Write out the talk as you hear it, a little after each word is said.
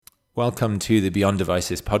Welcome to the Beyond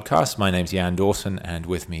Devices podcast. My name's Jan Dawson, and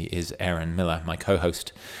with me is Aaron Miller, my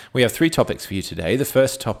co-host. We have three topics for you today. The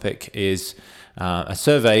first topic is a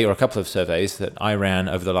survey, or a couple of surveys, that I ran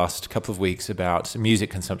over the last couple of weeks about music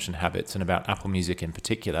consumption habits and about Apple Music in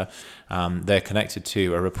particular. They're connected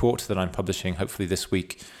to a report that I'm publishing hopefully this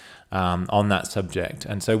week on that subject.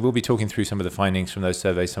 And so we'll be talking through some of the findings from those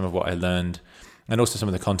surveys, some of what I learned, and also some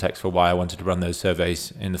of the context for why I wanted to run those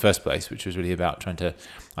surveys in the first place, which was really about trying to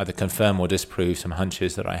either confirm or disprove some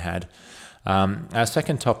hunches that I had. Our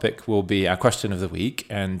second topic will be our question of the week,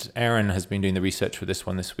 and Aaron has been doing the research for this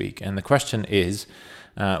one this week. And the question is,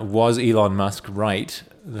 was Elon Musk right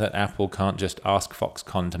that Apple can't just ask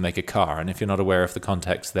Foxconn to make a car? And if you're not aware of the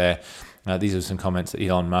context there, these are some comments that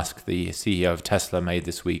Elon Musk, the CEO of Tesla, made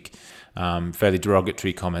this week. Fairly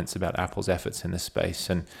derogatory comments about Apple's efforts in this space.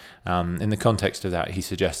 And in the context of that, he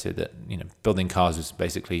suggested that building cars is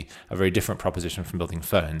basically a very different proposition from building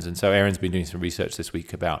phones. And so Aaron's been doing some research this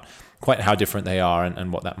week about quite how different they are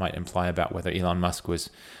and what that might imply about whether Elon Musk was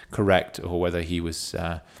correct or whether he was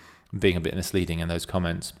being a bit misleading in those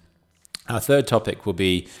comments. Our third topic will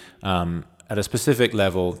be at a specific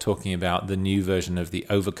level talking about the new version of the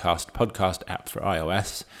Overcast podcast app for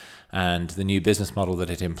iOS and the new business model that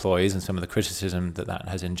it employs and some of the criticism that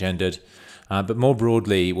has engendered. But more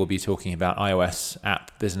broadly, we'll be talking about iOS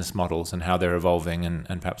app business models and how they're evolving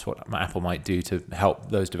and perhaps what Apple might do to help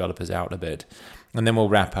those developers out a bit. And then we'll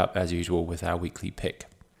wrap up, as usual, with our weekly pick.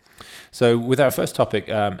 So with our first topic,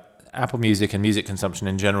 Apple Music and music consumption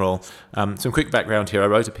in general, some quick background here. I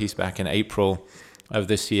wrote a piece back in April of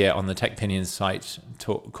this year on the TechPinions site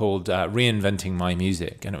called Reinventing My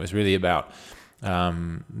Music, and it was really about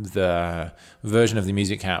the version of the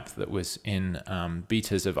music app that was in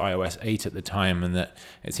betas of iOS 8 at the time, and that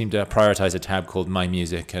it seemed to prioritize a tab called My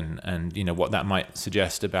Music and what that might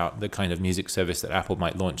suggest about the kind of music service that Apple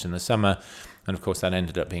might launch in the summer. And of course that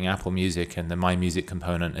ended up being Apple Music, and the My Music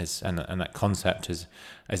component is and that concept is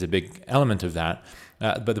a big element of that.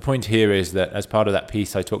 But the point here is that as part of that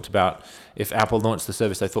piece, I talked about if Apple launched the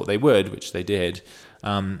service I thought they would, which they did,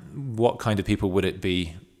 what kind of people would it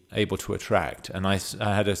be able to attract? And I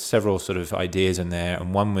had several sort of ideas in there,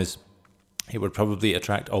 and one was it would probably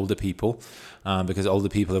attract older people because older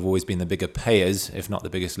people have always been the bigger payers, if not the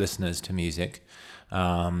biggest listeners to music.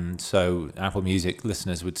 So Apple Music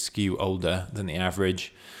listeners would skew older than the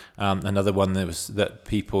average. Another one was that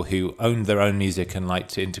people who owned their own music and liked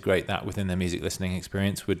to integrate that within their music listening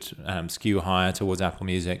experience would skew higher towards Apple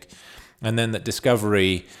Music. And then that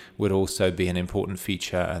discovery would also be an important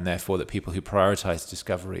feature, and therefore that people who prioritize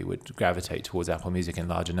discovery would gravitate towards Apple Music in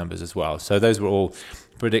larger numbers as well. So those were all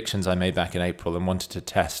predictions I made back in April and wanted to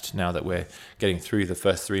test now that we're getting through the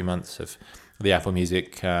first 3 months of the Apple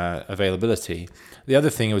Music availability. The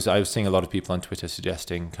other thing was I was seeing a lot of people on Twitter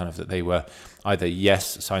suggesting kind of that they were either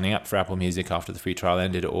signing up for Apple Music after the free trial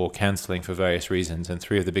ended, or cancelling for various reasons. And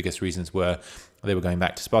three of the biggest reasons were they were going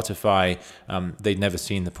back to Spotify, they'd never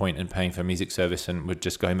seen the point in paying for a music service and were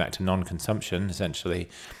just going back to non-consumption essentially,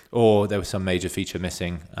 or there was some major feature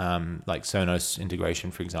missing, like Sonos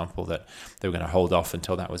integration, for example, that they were going to hold off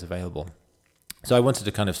until that was available. So I wanted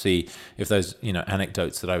to kind of see if those,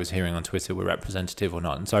 anecdotes that I was hearing on Twitter were representative or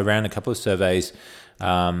not. And so I ran a couple of surveys.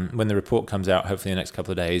 When the report comes out, hopefully in the next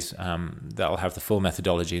couple of days, that'll have the full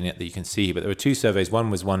methodology in it that you can see. But there were two surveys. One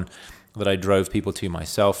was one that I drove people to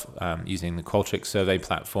myself using the Qualtrics survey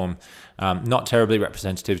platform. Not terribly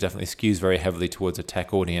representative, definitely skews very heavily towards a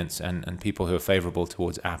tech audience and people who are favorable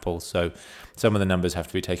towards Apple. So some of the numbers have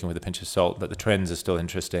to be taken with a pinch of salt, but the trends are still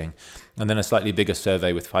interesting. And then a slightly bigger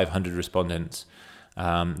survey with 500 respondents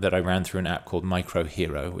that I ran through an app called Micro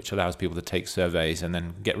Hero, which allows people to take surveys and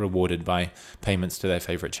then get rewarded by payments to their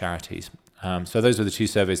favorite charities. So those were the two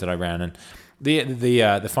surveys that I ran, and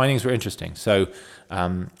the findings were interesting. So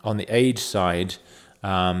on the age side,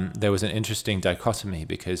 there was an interesting dichotomy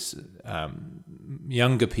because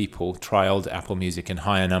younger people trialed Apple Music in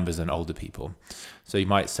higher numbers than older people. So you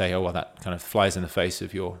might say, oh, well, that kind of flies in the face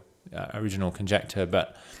of your original conjecture,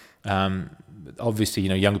 but obviously,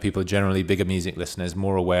 younger people are generally bigger music listeners,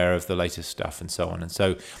 more aware of the latest stuff and so on. And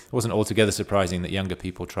so it wasn't altogether surprising that younger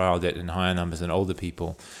people trialed it in higher numbers than older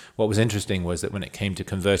people. What was interesting was that when it came to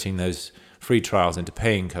converting those free trials into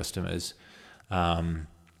paying customers,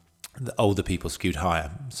 the older people skewed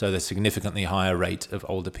higher. So there's significantly higher rate of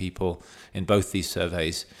older people in both these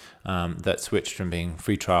surveys that switched from being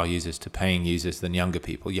free trial users to paying users than younger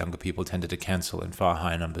people. Younger people tended to cancel in far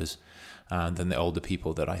higher numbers than the older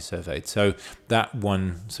people that I surveyed. So that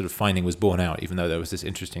one sort of finding was borne out, even though there was this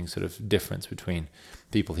interesting sort of difference between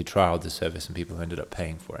people who trialed the service and people who ended up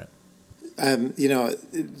paying for it.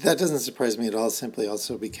 That doesn't surprise me at all, simply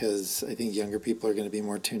also because I think younger people are going to be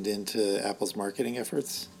more tuned into Apple's marketing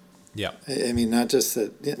efforts. Yeah. I mean, not just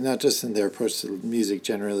in their approach to music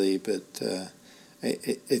generally, but I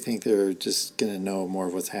think they're just going to know more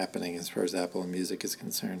of what's happening as far as Apple and music is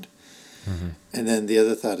concerned. Mm-hmm. And then the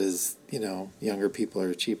other thought is, younger people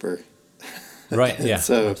are cheaper. Right. Yeah.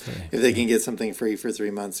 So absolutely. if they can get something free for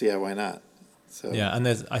 3 months, yeah, why not? So yeah, and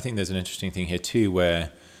I think there's an interesting thing here too,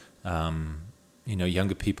 where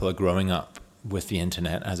younger people are growing up with the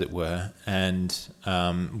internet, as it were, and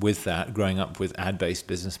with that, growing up with ad-based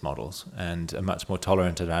business models, and are much more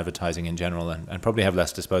tolerant of advertising in general, and probably have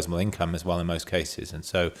less disposable income as well in most cases. And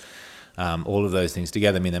so all of those things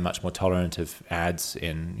together mean they're much more tolerant of ads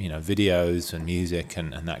in videos and music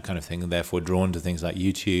and that kind of thing, and therefore drawn to things like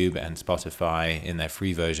YouTube and Spotify in their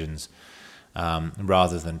free versions,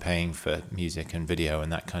 rather than paying for music and video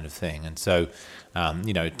and that kind of thing. And so,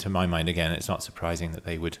 to my mind, again, it's not surprising that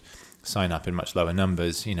they would sign up in much lower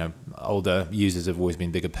numbers. Older users have always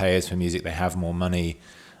been bigger payers for music. They have more money.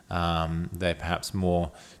 They're perhaps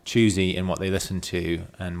more choosy in what they listen to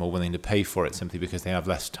and more willing to pay for it simply because they have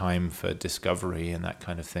less time for discovery and that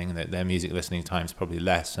kind of thing. That their music listening time is probably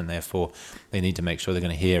less, and therefore they need to make sure they're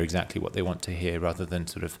going to hear exactly what they want to hear rather than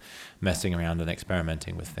sort of messing around and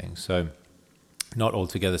experimenting with things. So not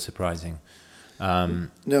altogether surprising.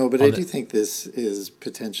 No, but I do think this is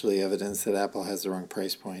potentially evidence that Apple has the wrong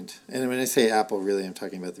price point. And when I say Apple, really, I'm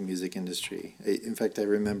talking about the music industry. In fact, I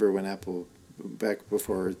remember when back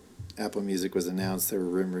before Apple Music was announced, there were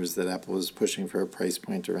rumors that Apple was pushing for a price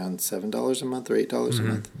point around $7 a month or $8 a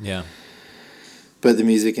month. Yeah. But the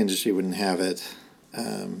music industry wouldn't have it,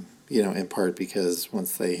 in part because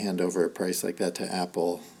once they hand over a price like that to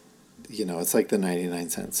Apple, it's like the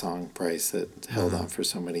 99-cent song price that held on for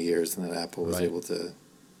so many years, and that Apple was able to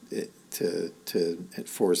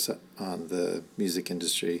force on the music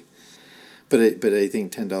industry. But I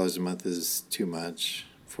think $10 a month is too much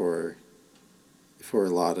for a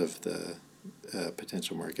lot of the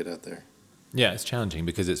potential market out there. Yeah, it's challenging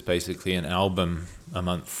because it's basically an album a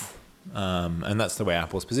month, and that's the way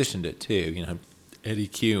Apple's positioned it too. Eddie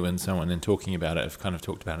Q and so on, in talking about it, have kind of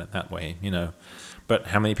talked about it that way. But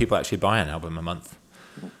how many people actually buy an album a month?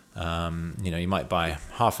 You might buy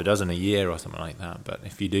half a dozen a year or something like that. But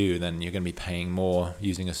if you do, then you're going to be paying more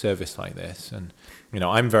using a service like this. And,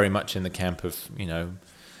 I'm very much in the camp of,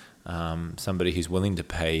 somebody who's willing to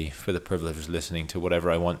pay for the privilege of listening to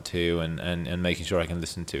whatever I want to and making sure I can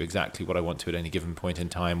listen to exactly what I want to at any given point in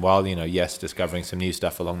time while, yes, discovering some new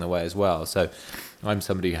stuff along the way as well. So I'm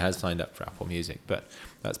somebody who has signed up for Apple Music, but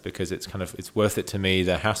that's because it's worth it to me.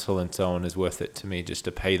 The hassle and so on is worth it to me, just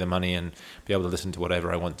to pay the money and be able to listen to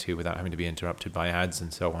whatever I want to without having to be interrupted by ads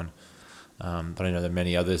and so on. But I know there are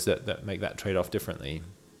many others that make that trade-off differently.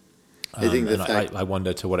 I think I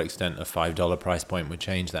wonder to what extent a $5 price point would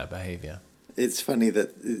change that behavior. It's funny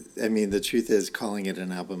that, the truth is, calling it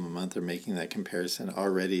an album a month or making that comparison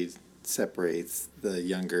already separates the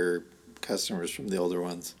younger customers from the older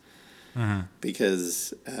ones. Mm-hmm.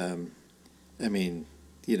 Because, how many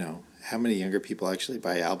younger people actually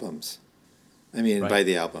buy albums? Buy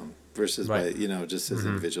the album versus buy, just as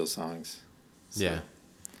individual songs. So.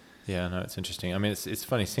 Yeah, no, it's interesting. It's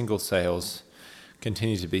funny, single sales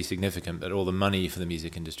continue to be significant, but all the money for the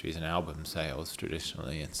music industry is in album sales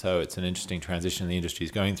traditionally. And so it's an interesting transition the industry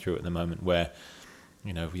is going through at the moment where,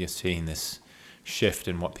 we are seeing this shift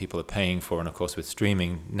in what people are paying for. And of course, with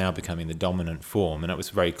streaming now becoming the dominant form, and it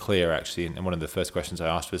was very clear actually, and one of the first questions I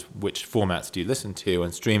asked was, which formats do you listen to?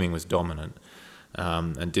 And streaming was dominant.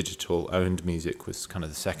 And digital owned music was kind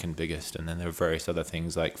of the second biggest. And then there were various other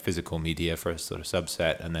things like physical media for a sort of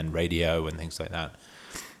subset, and then radio and things like that.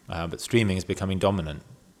 But streaming is becoming dominant.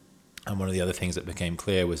 And one of the other things that became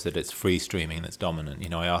clear was that it's free streaming that's dominant.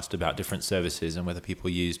 I asked about different services and whether people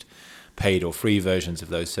used paid or free versions of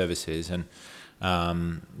those services. And,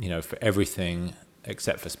 for everything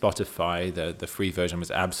except for Spotify, the free version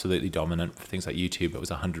was absolutely dominant. For things like YouTube, it was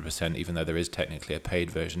 100%, even though there is technically a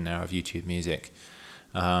paid version now of YouTube Music.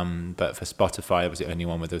 But for Spotify, it was the only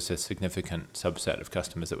one where there was a significant subset of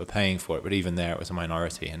customers that were paying for it. But even there, it was a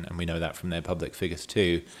minority, and we know that from their public figures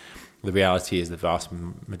too. The reality is the vast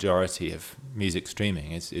majority of music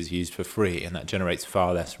streaming is used for free, and that generates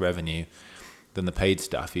far less revenue than the paid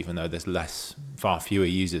stuff. Even though there's far fewer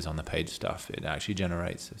users on the paid stuff, it actually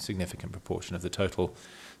generates a significant proportion of the total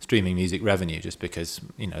streaming music revenue, just because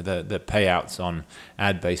the payouts on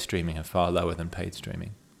ad-based streaming are far lower than paid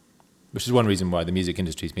streaming. Which is one reason why the music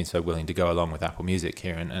industry has been so willing to go along with Apple Music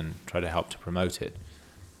here and try to help to promote it.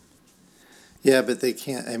 Yeah, but they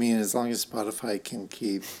can't. I mean, as long as Spotify can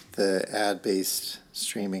keep the ad-based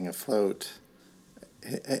streaming afloat,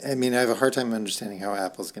 I mean, I have a hard time understanding how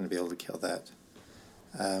Apple's going to be able to kill that.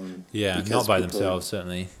 Yeah, not by themselves,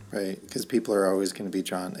 certainly. Right, because people are always going to be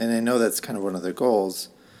drawn. And I know that's kind of one of their goals.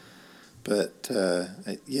 But,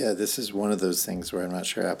 yeah, this is one of those things where I'm not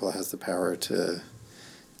sure Apple has the power to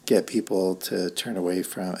get people to turn away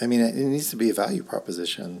from. I mean, it needs to be a value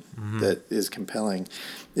proposition that is compelling.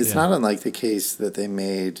 It's not unlike the case that they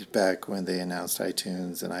made back when they announced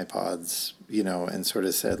iTunes and iPods, and sort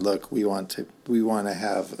of said, look, we want to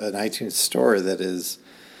have an iTunes store that is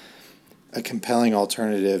a compelling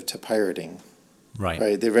alternative to pirating.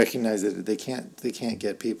 Right. They recognize that they can't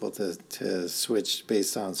get people to switch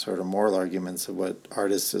based on sort of moral arguments of what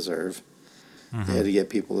artists deserve. They had to get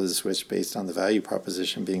people to switch based on the value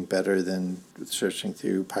proposition being better than searching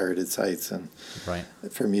through pirated sites and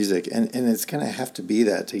for music. And it's going to have to be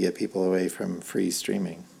that to get people away from free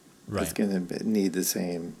streaming. Right. It's going to need the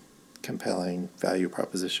same compelling value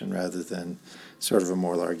proposition rather than sort of a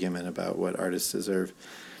moral argument about what artists deserve.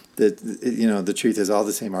 The truth is all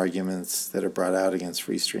the same arguments that are brought out against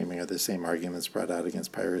free streaming are the same arguments brought out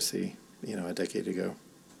against piracy, a decade ago.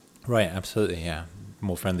 Right, absolutely, yeah.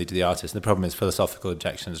 More friendly to the artist. The problem is philosophical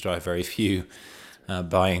objections drive very few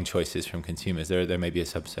buying choices from consumers. There may be a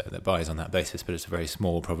subset that buys on that basis, but it's very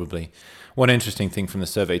small probably. One interesting thing from the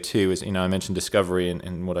survey too is, I mentioned discovery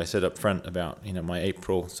and what I said up front about, my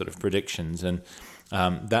April sort of predictions, and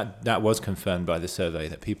that was confirmed by the survey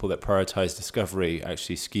that people that prioritize discovery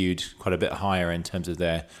actually skewed quite a bit higher in terms of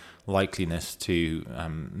their likeliness to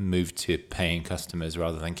move to paying customers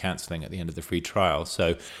rather than cancelling at the end of the free trial. So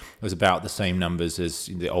it was about the same numbers as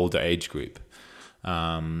the older age group.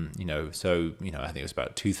 I think it was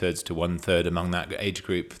about 2/3 to 1/3 among that age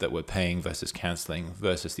group that were paying versus cancelling,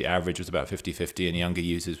 versus the average was about 50-50, and younger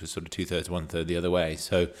users was sort of 2/3, 1/3 the other way.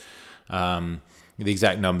 So the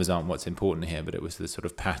exact numbers aren't what's important here, but it was the sort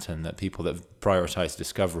of pattern that people that prioritized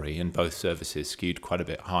discovery in both services skewed quite a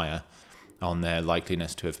bit higher on their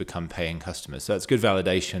likeliness to have become paying customers. So it's good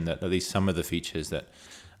validation that at least some of the features that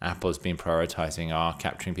Apple has been prioritizing are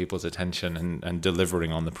capturing people's attention and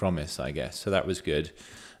delivering on the promise, I guess. So that was good.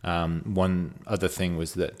 One other thing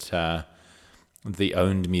was that the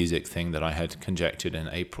owned music thing that I had conjectured in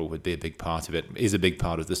April would be a big part of it, is a big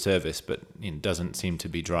part of the service, but doesn't seem to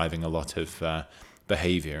be driving a lot of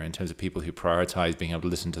behavior in terms of people who prioritize being able to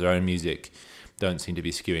listen to their own music. Don't seem to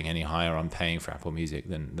be skewing any higher on paying for Apple Music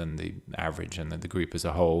than the average and the group as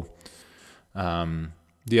a whole.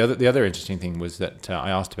 The other interesting thing was that I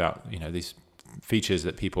asked about these features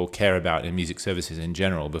that people care about in music services in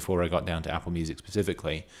general before I got down to Apple Music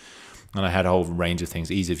specifically, and I had a whole range of things.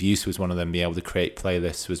 Ease of use was one of them. Being able to create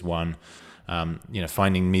playlists was one.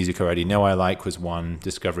 Finding music I already know I like was one.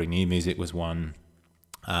 Discovering new music was one.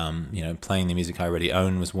 Playing the music I already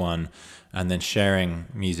own was one, and then sharing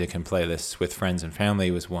music and playlists with friends and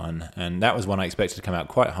family was one. And that was one I expected to come out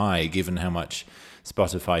quite high, given how much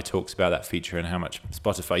Spotify talks about that feature and how much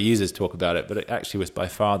Spotify users talk about it. But it actually was by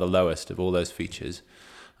far the lowest of all those features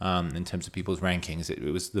in terms of people's rankings. It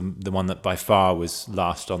was the one that by far was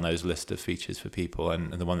last on those list of features for people,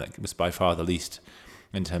 and the one that was by far the least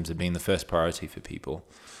in terms of being the first priority for people.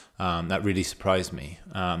 That really surprised me.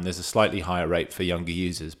 There's a slightly higher rate for younger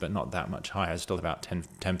users, but not that much higher. Still about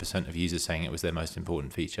 10% of users saying it was their most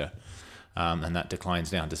important feature. And that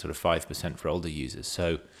declines down to sort of 5% for older users.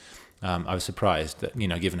 So I was surprised that,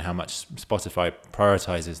 given how much Spotify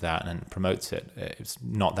prioritizes that and promotes it, it's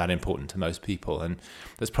not that important to most people. And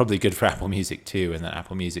that's probably good for Apple Music too, and that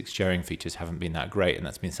Apple Music's sharing features haven't been that great, and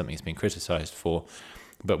that's been something that's been criticized for.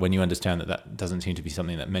 But when you understand that doesn't seem to be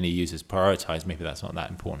something that many users prioritize, maybe that's not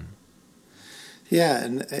that important. Yeah,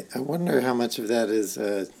 and I wonder how much of that is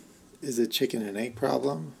a chicken and egg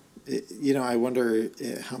problem. I wonder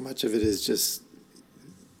how much of it is just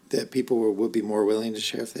that people would be more willing to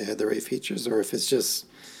share if they had the right features, or if it's just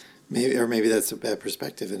maybe that's a bad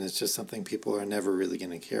perspective and it's just something people are never really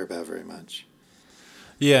going to care about very much.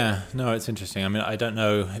 Yeah, no, it's interesting. I mean, I don't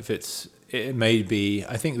know if it may be,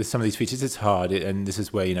 I think with some of these features it's hard, and this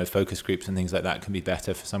is where, focus groups and things like that can be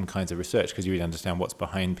better for some kinds of research, because you really understand what's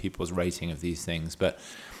behind people's rating of these things. But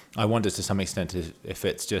I wonder to some extent if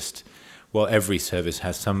it's just, well, every service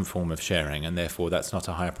has some form of sharing, and therefore that's not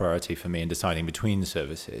a higher priority for me in deciding between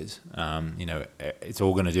services. It's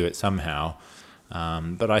all going to do it somehow.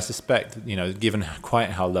 But I suspect, given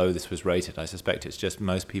quite how low this was rated, I suspect it's just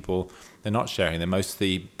most people, they're not sharing. They're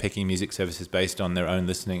mostly picking music services based on their own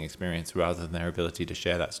listening experience rather than their ability to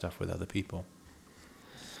share that stuff with other people.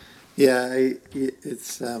 Yeah,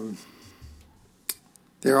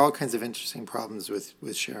 there are all kinds of interesting problems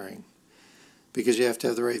with sharing. because you have to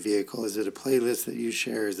have the right vehicle. Is it a playlist that you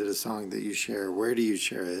share? Is it a song that you share? Where do you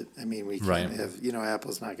share it? I mean, we can't have,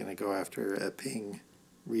 Apple's not going to go after a ping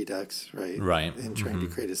redux, right? Right. And trying to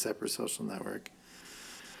create a separate social network.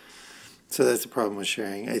 So that's the problem with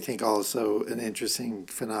sharing. I think also an interesting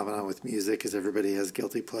phenomenon with music is everybody has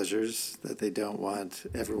guilty pleasures that they don't want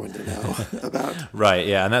everyone to know about. Right,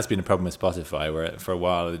 yeah, and that's been a problem with Spotify, where for a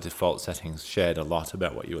while the default settings shared a lot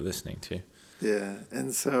about what you were listening to. Yeah,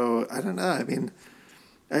 and so I don't know. I mean,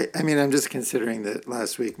 I'm just considering that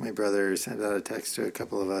last week my brother sent out a text to a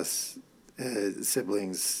couple of us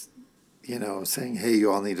siblings, saying, "Hey, you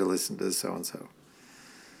all need to listen to so and so."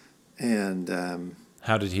 And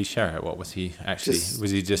how did he share it? What was he actually? Was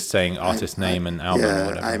he just saying artist name and album? Yeah, or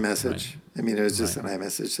whatever? iMessage. Right. I mean, it was just an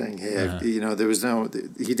iMessage saying, "Hey, there was no."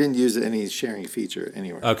 He didn't use any sharing feature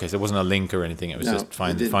anywhere. Okay, so it wasn't a link or anything. It was just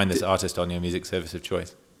find this artist on your music service of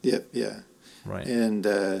choice. Yep. Yeah. Right. And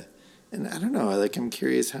I don't know. Like, I'm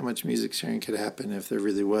curious how much music sharing could happen if there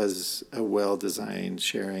really was a well-designed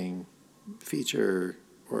sharing feature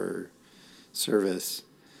or service,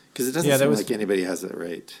 because it doesn't seem like anybody has that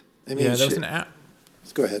right. I mean, there was an app.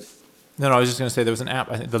 Go ahead. No, I was just going to say there was an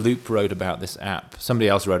app. I think the Loop wrote about this app. Somebody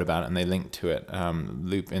else wrote about it, and they linked to it.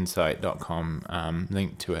 Loopinsight.com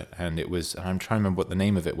linked to it, and it was. I'm trying to remember what the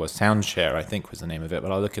name of it was. Soundshare, I think, was the name of it,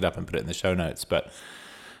 but I'll look it up and put it in the show notes. But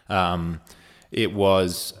it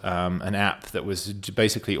was an app that was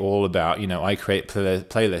basically all about, I create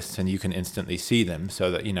playlists and you can instantly see them, so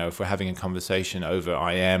that, if we're having a conversation over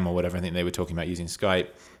IM or whatever, I think they were talking about using Skype,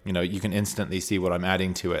 you can instantly see what I'm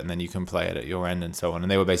adding to it, and then you can play it at your end and so on. And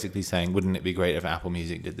they were basically saying, wouldn't it be great if Apple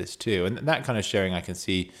Music did this too? And that kind of sharing I can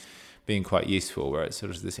see being quite useful, where it's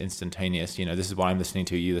sort of this instantaneous, this is what I'm listening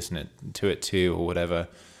to, you listen to it too, or whatever.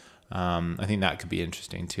 I think that could be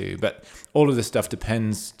interesting too. But all of this stuff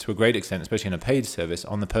depends to a great extent, especially in a paid service,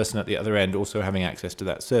 on the person at the other end also having access to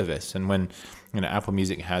that service. And when Apple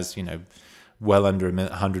Music has well under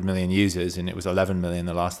 100 million users, and it was 11 million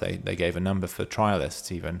the last they gave a number for trialists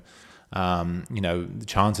even, the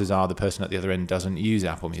chances are the person at the other end doesn't use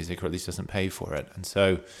Apple Music, or at least doesn't pay for it. And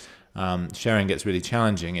so sharing gets really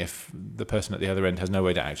challenging if the person at the other end has no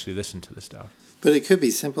way to actually listen to the stuff. But it could be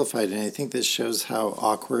simplified, and I think this shows how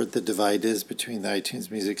awkward the divide is between the iTunes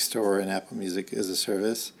Music Store and Apple Music as a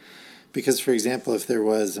service. Because, for example, if there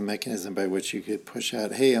was a mechanism by which you could push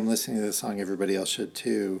out, hey, I'm listening to this song, everybody else should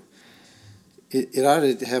too, it ought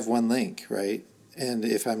to have one link, right? And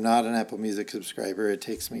if I'm not an Apple Music subscriber, it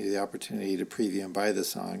takes me to the opportunity to preview and buy the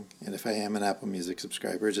song. And if I am an Apple Music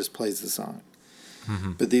subscriber, it just plays the song.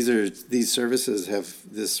 Mm-hmm. But these services have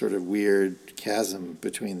this sort of weird chasm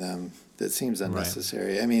between them that seems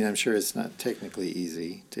unnecessary. Right. I mean, I'm sure it's not technically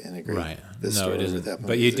easy to integrate this store with Apple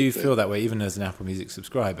But Music, you do feel that way, even as an Apple Music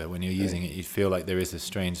subscriber. When you're using it, you feel like there is a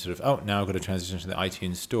strange sort of, now I've got to transition to the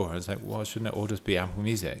iTunes store. It's like, well, shouldn't it all just be Apple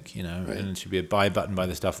Music, And it should be a buy button by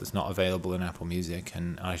the stuff that's not available in Apple Music,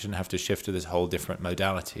 and I shouldn't have to shift to this whole different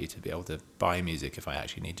modality to be able to buy music if I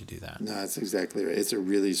actually need to do that. No, that's exactly right. It's a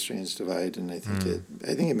really strange divide, and I think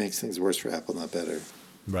it makes things worse for Apple, not better.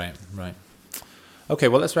 Right. Okay,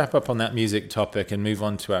 well, let's wrap up on that music topic and move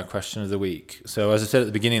on to our question of the week. So as I said at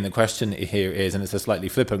the beginning, the question here is, and it's a slightly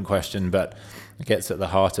flippant question, but it gets at the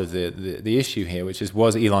heart of the issue here, which is,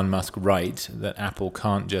 was Elon Musk right that Apple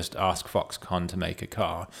can't just ask Foxconn to make a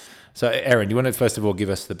car? So, Aaron, do you want to first of all give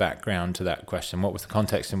us the background to that question? What was the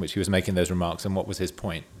context in which he was making those remarks, and what was his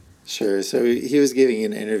point? Sure. So he was giving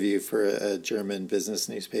an interview for a German business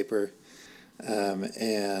newspaper,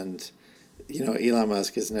 and Elon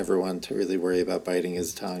Musk is never one to really worry about biting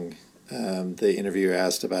his tongue. The interviewer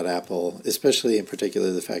asked about Apple, especially in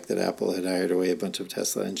particular the fact that Apple had hired away a bunch of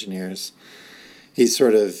Tesla engineers. He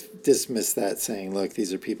sort of dismissed that, saying, look,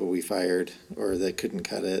 these are people we fired or that couldn't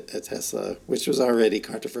cut it at Tesla, which was already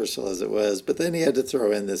controversial as it was. But then he had to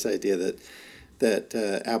throw in this idea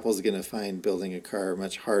that Apple's going to find building a car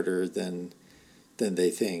much harder than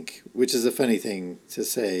they think, which is a funny thing to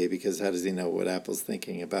say, because how does he know what Apple's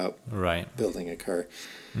thinking about building a car?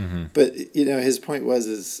 Mm-hmm. But, his point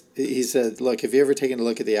was, he said, look, have you ever taken a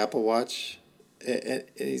look at the Apple Watch? And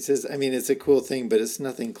he says, I mean, it's a cool thing, but it's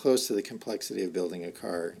nothing close to the complexity of building a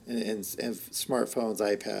car. And smartphones,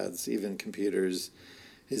 iPads, even computers,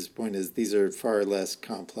 his point is these are far less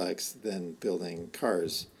complex than building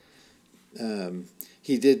cars.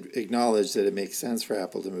 He did acknowledge that it makes sense for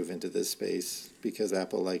Apple to move into this space because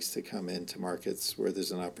Apple likes to come into markets where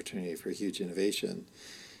there's an opportunity for huge innovation.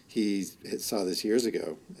 He saw this years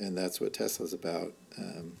ago, and that's what Tesla's about.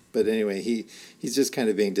 But anyway, he's just kind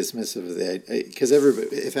of being dismissive of the idea, because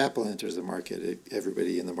if Apple enters the market,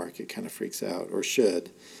 everybody in the market kind of freaks out, or should.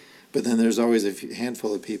 But then there's always a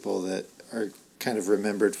handful of people that are kind of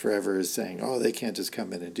remembered forever as saying, "Oh, they can't just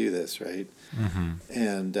come in and do this," right?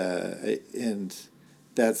 And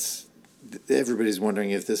that's everybody's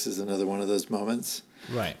wondering if this is another one of those moments.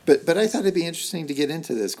 Right. But I thought it'd be interesting to get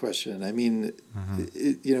into this question. I mean,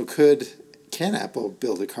 can Apple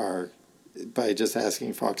build a car by just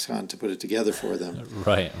asking Foxconn to put it together for them?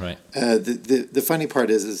 Right. The funny part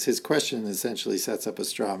is his question essentially sets up a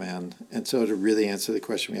straw man. And so to really answer the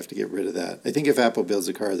question, we have to get rid of that. I think if Apple builds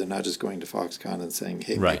a car, they're not just going to Foxconn and saying,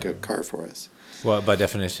 hey, make a car for us. Well, by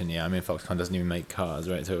definition, yeah. I mean, Foxconn doesn't even make cars,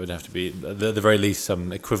 right? So it would have to be, at the very least,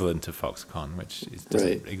 some equivalent of Foxconn, which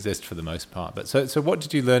doesn't exist for the most part. But so what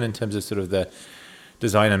did you learn in terms of sort of the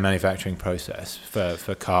design and manufacturing process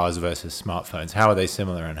for cars versus smartphones? How are they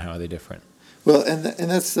similar and how are they different? Well, and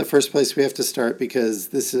that's the first place we have to start, because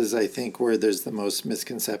this is, I think, where there's the most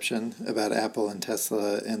misconception about Apple and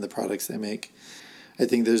Tesla and the products they make. I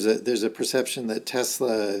think there's a perception that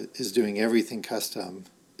Tesla is doing everything custom,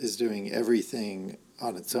 is doing everything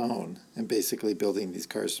on its own, and basically building these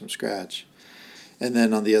cars from scratch. And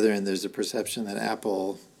then on the other end, there's a perception that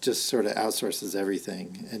Apple just sort of outsources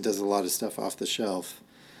everything and does a lot of stuff off the shelf,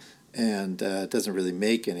 and doesn't really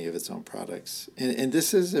make any of its own products. And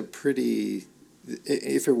this is a pretty,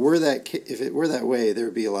 if it were that way, there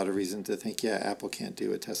would be a lot of reason to think, yeah, Apple can't do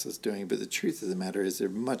what Tesla's doing. But the truth of the matter is they're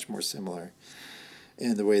much more similar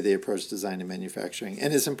in the way they approach design and manufacturing.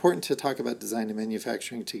 And it's important to talk about design and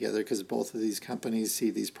manufacturing together, because both of these companies see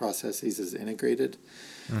these processes as integrated.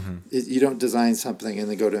 You don't design something and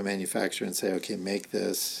then go to a manufacturer and say, okay, make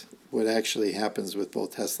this. What actually happens with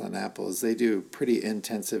both Tesla and Apple is they do pretty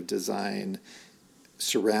intensive design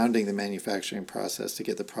surrounding the manufacturing process to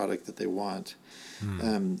get the product that they want.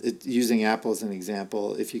 Using Apple as an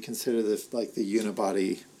example, if you consider the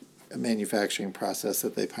unibody manufacturing process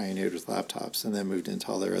that they pioneered with laptops and then moved into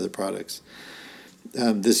all their other products,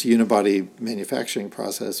 this unibody manufacturing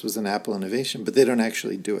process was an Apple innovation, but they don't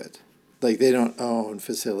actually do it. Like, they don't own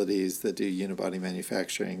facilities that do unibody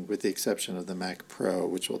manufacturing, with the exception of the Mac Pro,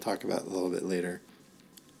 which we'll talk about a little bit later.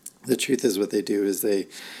 The truth is, what they do is they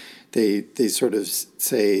sort of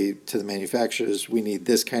say to the manufacturers, we need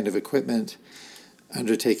this kind of equipment,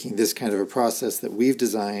 undertaking this kind of a process that we've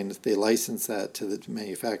designed. They license that to the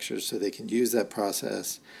manufacturers so they can use that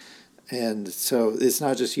process. And so it's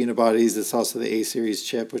not just unibodies, it's also the A-series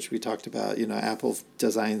chip, which we talked about. Apple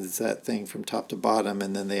designs that thing from top to bottom,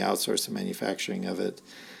 and then they outsource the manufacturing of it.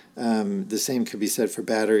 The same could be said for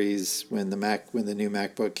batteries. When the new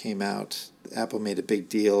MacBook came out, Apple made a big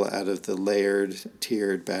deal out of the layered,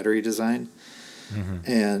 tiered battery design.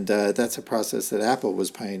 And that's a process that Apple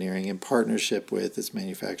was pioneering in partnership with its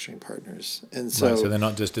manufacturing partners. And so, so they're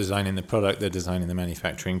not just designing the product, they're designing the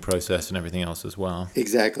manufacturing process and everything else as well.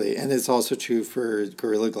 Exactly. And it's also true for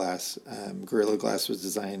Gorilla Glass. Gorilla Glass was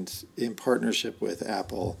designed in partnership with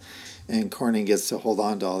Apple, and Corning gets to hold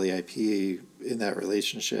on to all the IP in that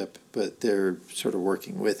relationship, but they're sort of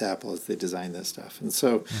working with Apple as they design this stuff. And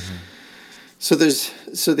so, so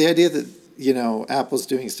the idea that, Apple's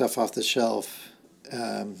doing stuff off the shelf,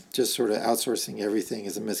 just sort of outsourcing everything,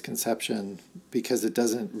 is a misconception, because it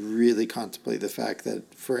doesn't really contemplate the fact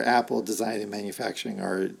that for Apple, design and manufacturing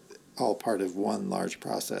are all part of one large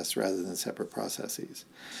process rather than separate processes.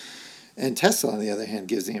 And Tesla, on the other hand,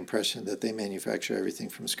 gives the impression that they manufacture everything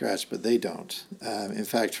from scratch, but they don't. In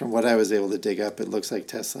fact, from what I was able to dig up, it looks like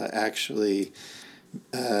Tesla actually,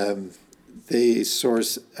 they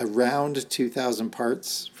source around 2,000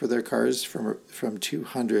 parts for their cars from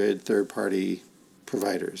 200 third-party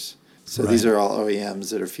providers. So these are all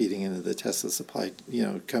OEMs that are feeding into the Tesla supply,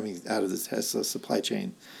 coming out of the Tesla supply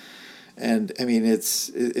chain. And I mean,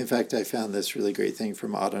 in fact, I found this really great thing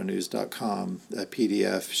from autonews.com, a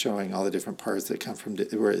PDF showing all the different parts that come from,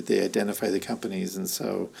 where they identify the companies. And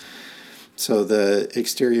so the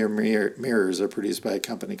exterior mirrors are produced by a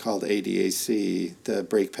company called ADAC. The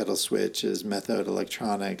brake pedal switch is Methode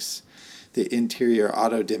Electronics. The interior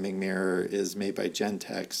auto-dimming mirror is made by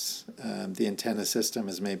Gentex. The antenna system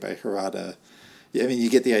is made by Harada. I mean, you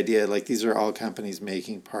get the idea. Like, these are all companies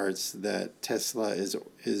making parts that Tesla is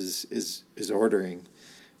ordering,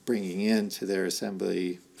 bringing into their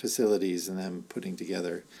assembly facilities, and then putting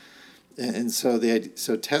together. And so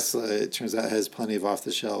Tesla, it turns out, has plenty of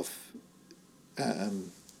off-the-shelf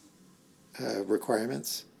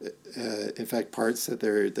requirements. In fact, parts that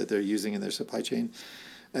they're using in their supply chain.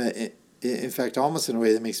 In fact, almost in a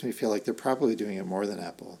way that makes me feel like they're probably doing it more than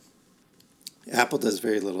Apple. Apple does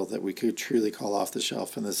very little that we could truly call off the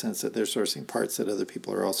shelf, in the sense that they're sourcing parts that other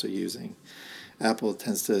people are also using. Apple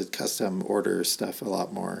tends to custom order stuff a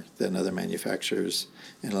lot more than other manufacturers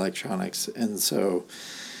in electronics. And so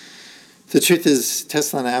The truth is,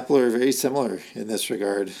 Tesla and Apple are very similar in this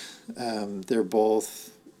regard. They're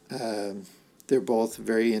both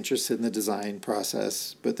very interested in the design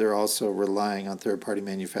process, but they're also relying on third-party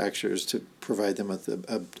manufacturers to provide them with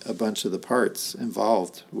a bunch of the parts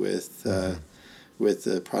involved with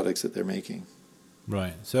the products that they're making.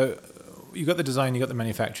 Right. So you got the design, you got the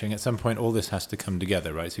manufacturing. At some point, all this has to come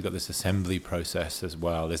together, right? So you've got this assembly process as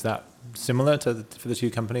well. Is that similar for the two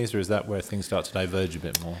companies, or is that where things start to diverge a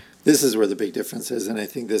bit more? This is where the big difference is, and I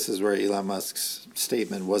think this is where Elon Musk's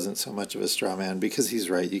statement wasn't so much of a straw man, because he's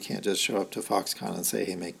right. You can't just show up to Foxconn and say,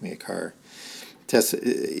 hey, make me a car.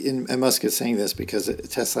 And Musk is saying this because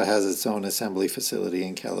Tesla has its own assembly facility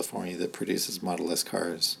in California that produces Model S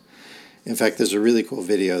cars. In fact, there's a really cool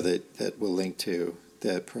video that we'll link to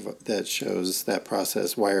that shows that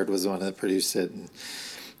process. Wired was the one that produced it, and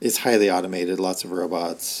it's highly automated, lots of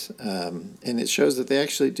robots, and it shows that they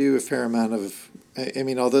actually do a fair amount of. I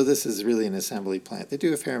mean, although this is really an assembly plant, they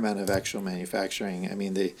do a fair amount of actual manufacturing. I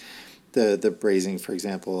mean, the brazing, for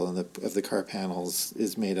example, of the car panels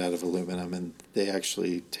is made out of aluminum, and they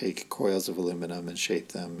actually take coils of aluminum and shape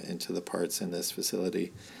them into the parts in this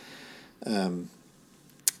facility.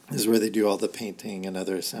 This is where they do all the painting and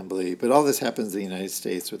other assembly. But all this happens in the United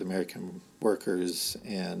States with American workers,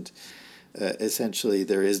 and essentially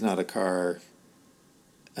there is not a car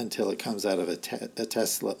until it comes out of a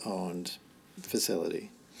Tesla-owned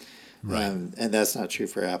facility. Right. And that's not true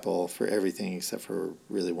for Apple for everything except for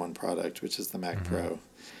really one product, which is the Mac Pro.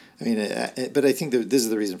 I mean, but I think this is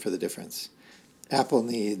the reason for the difference. Apple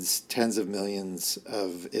needs tens of millions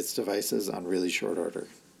of its devices on really short order.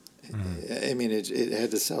 I mean, it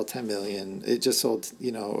had to sell 10 million. It just sold,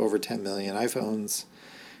 over 10 million iPhones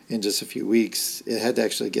in just a few weeks. It had to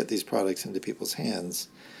actually get these products into people's hands.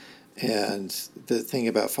 And the thing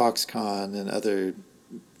about Foxconn and other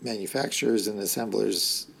manufacturers and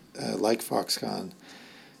assemblers like Foxconn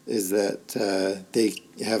is that they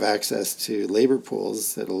have access to labor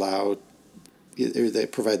pools that allow, or they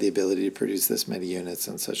provide the ability to produce this many units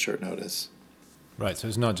on such short notice. Right, so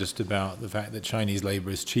it's not just about the fact that Chinese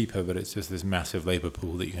labor is cheaper, but it's just this massive labor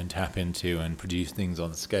pool that you can tap into and produce things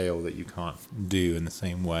on scale that you can't do in the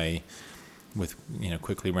same way with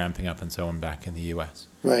quickly ramping up and so on back in the US.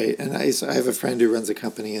 Right, and I have a friend who runs a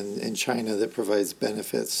company in China that provides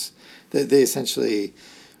benefits. They essentially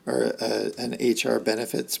are an HR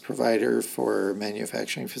benefits provider for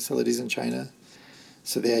manufacturing facilities in China.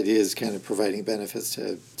 So the idea is kind of providing benefits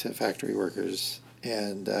to factory workers.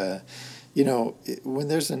 And when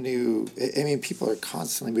there's people are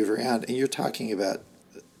constantly moving around, and you're talking about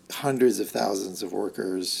hundreds of thousands of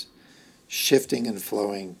workers shifting and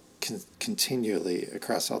flowing continually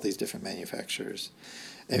across all these different manufacturers.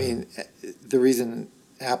 I mean, the reason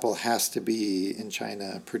Apple has to be in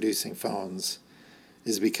China producing phones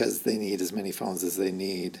is because they need as many phones as they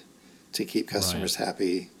need to keep customers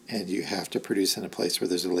happy, and you have to produce in a place where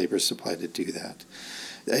there's a labor supply to do that.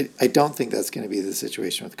 I don't think that's going to be the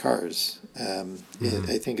situation with cars. I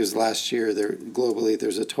think it was last year, globally,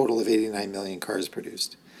 there's a total of 89 million cars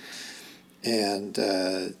produced. And,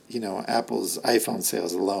 Apple's iPhone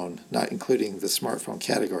sales alone, not including the smartphone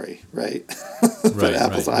category, right? But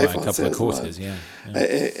Apple's iPhone a couple sales of quarters, alone,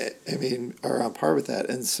 yeah. I mean, are on par with that.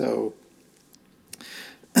 And so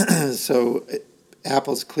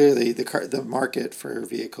Apple's clearly, the market for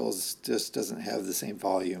vehicles just doesn't have the same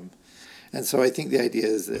volume. And so I think the idea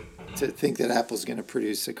is that to think that Apple's going to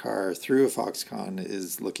produce a car through a Foxconn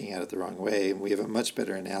is looking at it the wrong way. And we have a much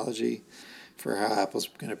better analogy for how Apple's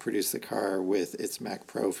going to produce the car with its Mac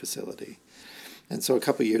Pro facility. And so a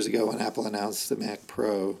couple of years ago when Apple announced the Mac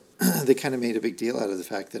Pro, they kind of made a big deal out of the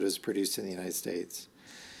fact that it was produced in the United States.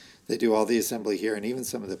 They do all the assembly here, and even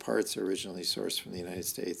some of the parts are originally sourced from the United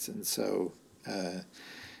States. And so, and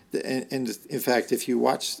in fact, if you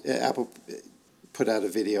watch, Apple put out a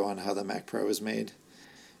video on how the Mac Pro is made.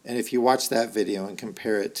 And if you watch that video and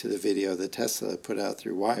compare it to the video that Tesla put out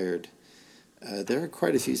through Wired, there are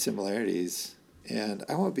quite a few similarities. And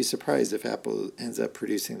I won't be surprised if Apple ends up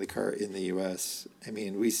producing the car in the U.S. I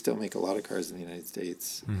mean, we still make a lot of cars in the United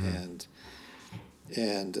States.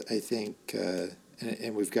 And I think,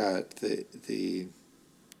 and we've got the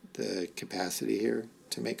capacity here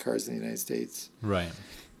to make cars in the United States. Right.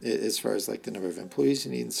 As far as like the number of employees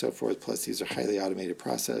you need and so forth, plus these are highly automated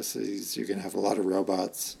processes. You're going to have a lot of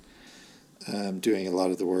robots doing a lot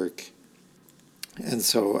of the work. And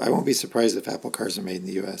so I won't be surprised if Apple cars are made in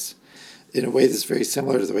the U.S. in a way that's very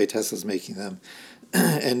similar to the way Tesla's making them.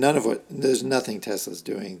 And there's nothing Tesla's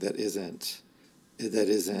doing that isn't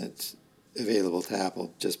available to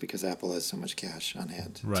Apple just because Apple has so much cash on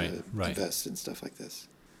hand to invest in stuff like this.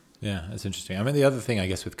 Yeah, that's interesting. I mean, the other thing, I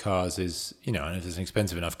guess, with cars is, and if it's an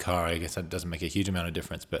expensive enough car, I guess that doesn't make a huge amount of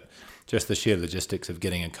difference. But just the sheer logistics of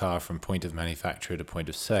getting a car from point of manufacture to point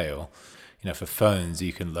of sale, for phones,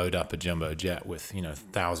 you can load up a jumbo jet with,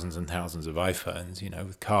 thousands and thousands of iPhones.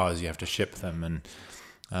 With cars, you have to ship them and,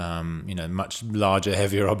 much larger,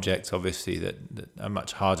 heavier objects, obviously, that are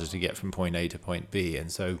much harder to get from point A to point B.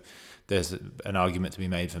 And so there's an argument to be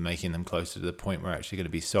made for making them closer to the point where actually going to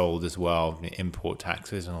be sold as well, import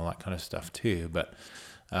taxes and all that kind of stuff too. But,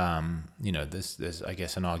 there's I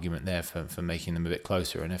guess, an argument there for making them a bit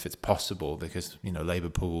closer. And if it's possible, because, labor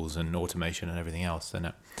pools and automation and everything else, then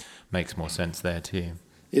it makes more sense there too.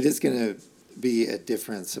 It is going to be a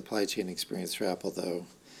different supply chain experience for Apple, though.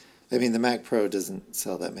 I mean, the Mac Pro doesn't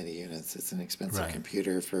sell that many units. It's an expensive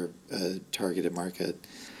computer for a targeted market.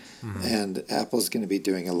 Mm-hmm. And Apple's going to be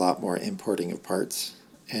doing a lot more importing of parts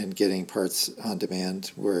and getting parts on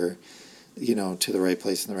demand where, to the right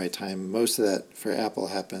place in the right time. Most of that for Apple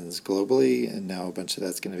happens globally, and now a bunch of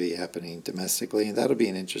that's going to be happening domestically. And that'll be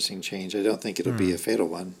an interesting change. I don't think it'll be a fatal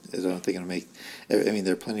one. I don't think it'll make... I mean,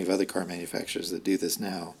 there are plenty of other car manufacturers that do this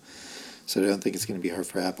now. So I don't think it's going to be hard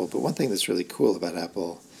for Apple. But one thing that's really cool about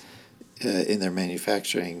Apple in their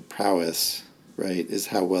manufacturing prowess, right, is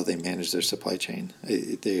how well they manage their supply chain.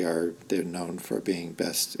 They're known for being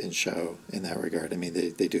best in show in that regard. I mean,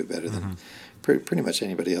 they do it better than pretty much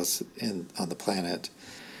anybody else on the planet.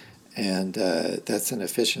 And that's an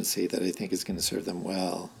efficiency that I think is going to serve them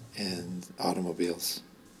well in automobiles.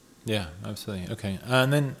 Yeah, absolutely. Okay.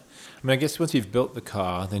 And then, I guess once you've built the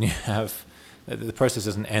car, then you have... The process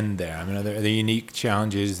doesn't end there. I mean, are there unique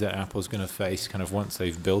challenges that Apple's going to face kind of once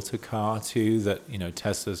they've built a car too that,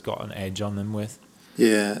 Tesla's got an edge on them with?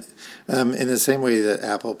 Yeah. In the same way that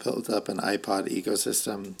Apple built up an iPod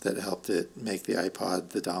ecosystem that helped it make the iPod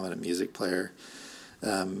the dominant music player,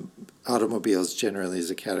 automobiles generally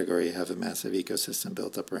as a category have a massive ecosystem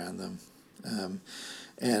built up around them.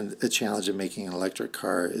 And the challenge of making an electric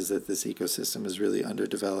car is that this ecosystem is really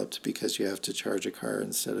underdeveloped because you have to charge a car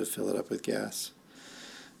instead of fill it up with gas.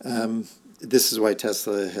 This is why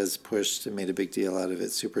Tesla has pushed and made a big deal out of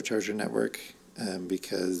its supercharger network,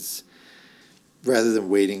 because rather than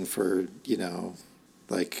waiting for,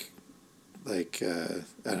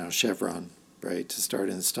 Chevron, right, to start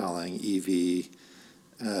installing EV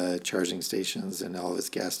charging stations in all of its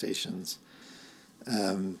gas stations,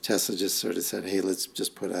 Tesla just sort of said, hey, let's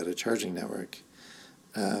just put out a charging network.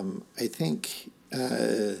 I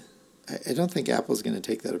don't think Apple's going to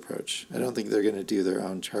take that approach. I don't think they're going to do their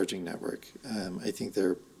own charging network. I think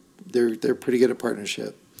they're pretty good at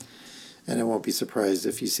partnership, and I won't be surprised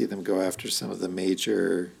if you see them go after some of the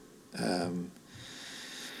major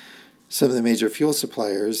fuel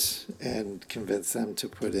suppliers and convince them to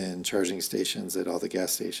put in charging stations at all the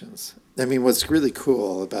gas stations. I mean, what's really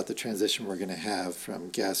cool about the transition we're going to have from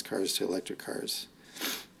gas cars to electric cars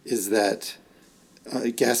is that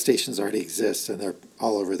gas stations already exist and they're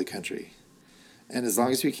all over the country. And as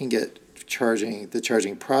long as we can get the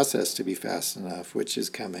charging process to be fast enough, which is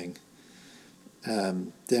coming,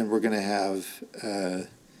 then we're going to have,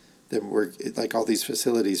 all these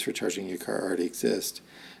facilities for charging your car already exist.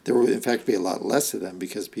 There will, in fact, be a lot less of them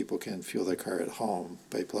because people can fuel their car at home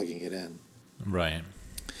by plugging it in. Right.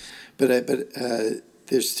 But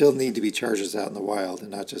there still need to be chargers out in the wild and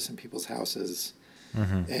not just in people's houses.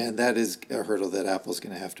 Mm-hmm. And that is a hurdle that Apple's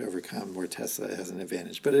going to have to overcome where Tesla has an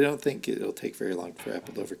advantage. But I don't think it'll take very long for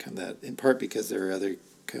Apple to overcome that, in part because there are other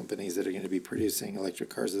companies that are going to be producing electric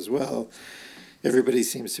cars as well. Everybody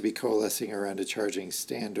seems to be coalescing around a charging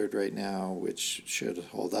standard right now, which should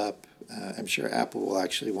hold up. I'm sure Apple will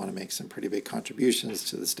actually want to make some pretty big contributions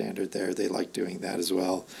to the standard there. They like doing that as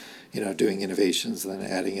well, doing innovations and then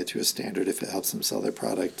adding it to a standard if it helps them sell their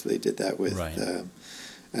product. They did that with,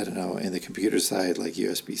 in the computer side, like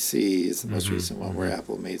USB-C is the most recent one where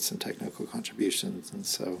Apple made some technical contributions. And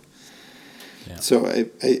so... Yeah. So I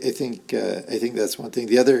think that's one thing.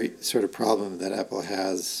 The other sort of problem that Apple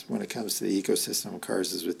has when it comes to the ecosystem of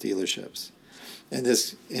cars is with dealerships, and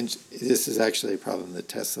this is actually a problem that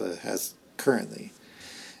Tesla has currently.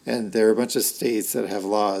 And there are a bunch of states that have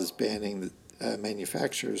laws banning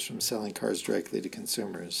manufacturers from selling cars directly to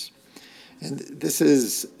consumers. And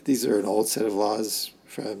these are an old set of laws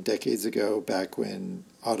from decades ago, back when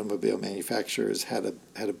automobile manufacturers had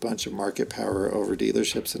a bunch of market power over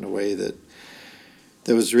dealerships in a way that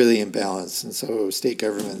was really imbalanced. And so state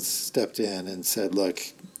governments stepped in and said, look,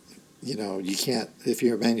 you can't, if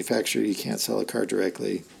you're a manufacturer, you can't sell a car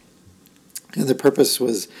directly. And the purpose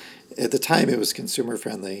was, at the time, it was consumer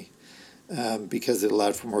friendly because it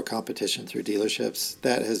allowed for more competition through dealerships.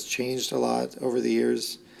 That has changed a lot over the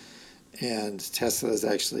years. And Tesla has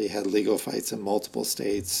actually had legal fights in multiple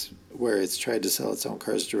states where it's tried to sell its own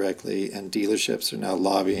cars directly, and dealerships are now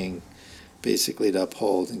lobbying basically to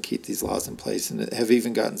uphold and keep these laws in place, and have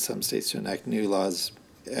even gotten some states to enact new laws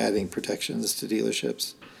adding protections to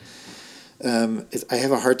dealerships. I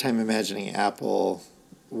have a hard time imagining Apple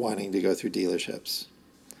wanting to go through dealerships.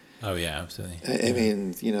 Oh, yeah, absolutely. I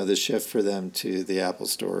mean, the shift for them to the Apple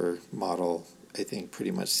Store model, I think,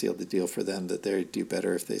 pretty much sealed the deal for them that they do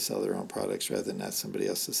better if they sell their own products rather than ask somebody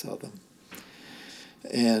else to sell them.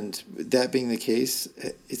 And that being the case,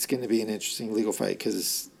 it's going to be an interesting legal fight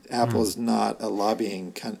because Apple is not a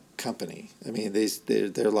lobbying company. I mean,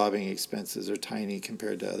 their lobbying expenses are tiny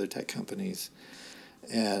compared to other tech companies,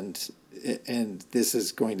 and this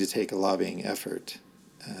is going to take a lobbying effort.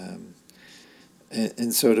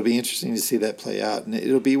 And so it'll be interesting to see that play out. And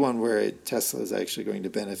it'll be one where Tesla is actually going to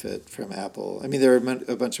benefit from Apple. I mean, there are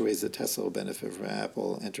a bunch of ways that Tesla will benefit from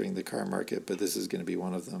Apple entering the car market, but this is going to be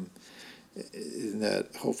one of them. In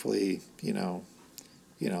that hopefully,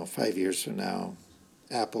 5 years from now,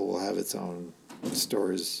 Apple will have its own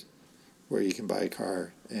stores where you can buy a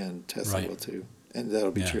car, and Tesla will too. And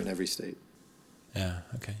that'll be true in every state. Yeah,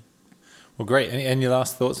 okay. Well, great. Any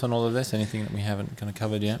last thoughts on all of this? Anything that we haven't kind of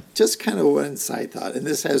covered yet? Just kind of one side thought, and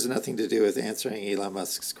this has nothing to do with answering Elon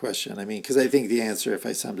Musk's question. I mean, because I think the answer, if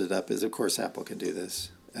I summed it up, is of course Apple can do this.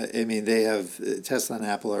 I mean, Tesla and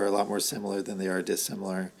Apple are a lot more similar than they are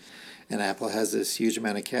dissimilar, and Apple has this huge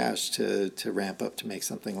amount of cash to ramp up to make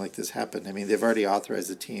something like this happen. I mean, they've already authorized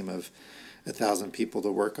a team of 1,000 people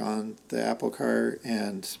to work on the Apple car,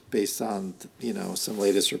 and based on some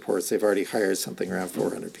latest reports, they've already hired something around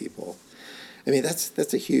 400 people. I mean,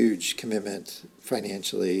 that's a huge commitment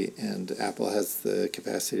financially, and Apple has the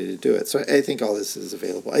capacity to do it. So I think all this is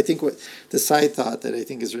available. I think what the side thought that I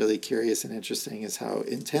think is really curious and interesting is how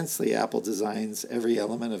intensely Apple designs every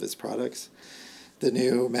element of its products. The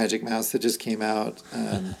new Magic Mouse that just came out,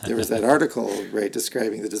 there was that article, right,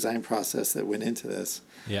 describing the design process that went into this.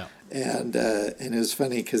 Yeah. And it was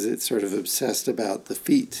funny because it sort of obsessed about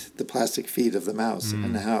the plastic feet of the mouse,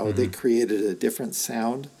 and how they created a different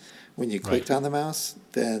sound when you clicked on the mouse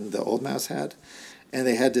than the old mouse had. And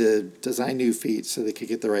they had to design new feet so they could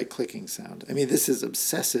get the right clicking sound. I mean, this is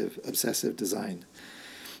obsessive design.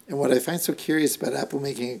 And what I find so curious about Apple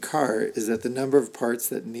making a car is that the number of parts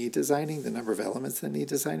that need designing, the number of elements that need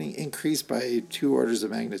designing, increased by 2 orders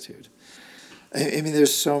of magnitude. I mean,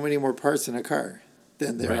 there's so many more parts in a car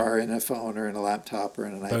than there are in a phone or in a laptop or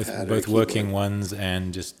in an iPad. Both working ones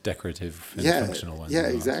and just decorative and functional ones. Yeah,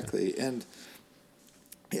 exactly. And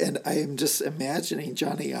I am just imagining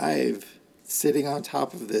Johnny Ive sitting on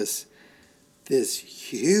top of this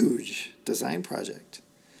huge design project.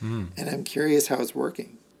 And I'm curious how it's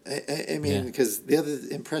working. I mean, because the other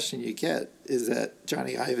impression you get is that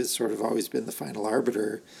Johnny Ive has sort of always been the final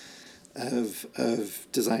arbiter of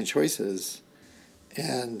design choices,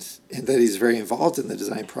 and that he's very involved in the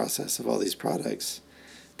design process of all these products.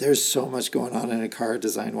 There's so much going on in a car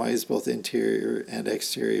design-wise, both interior and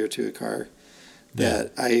exterior to a car,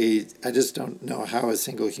 that I just don't know how a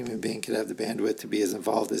single human being could have the bandwidth to be as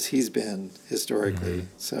involved as he's been historically.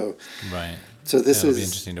 So this will be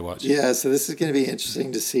interesting to watch. Yeah, so this is going to be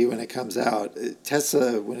interesting to see when it comes out.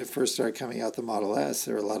 Tesla, when it first started coming out, the Model S,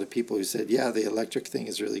 there were a lot of people who said, yeah, the electric thing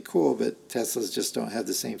is really cool, but Teslas just don't have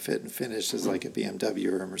the same fit and finish as like a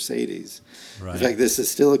BMW or a Mercedes. Right. In fact, this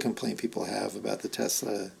is still a complaint people have about the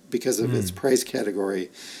Tesla because of its price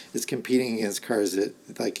category. It's competing against cars that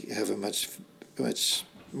have a much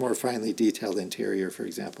more finely detailed interior, for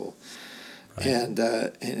example. Right.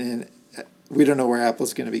 And we don't know where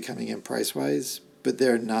Apple's going to be coming in price-wise, but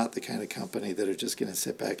they're not the kind of company that are just going to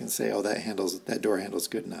sit back and say, oh, that door handle's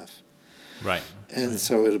good enough. Right. And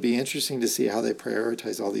so it'll be interesting to see how they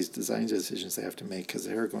prioritize all these design decisions they have to make, because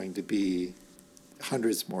there are going to be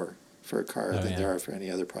hundreds more for a car than there are for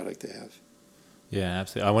any other product they have. Yeah,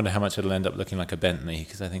 absolutely. I wonder how much it'll end up looking like a Bentley,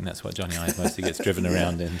 because I think that's what Johnny Ive mostly gets driven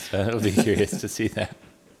around in. So it'll be curious to see that.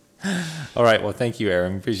 All right. Well, thank you,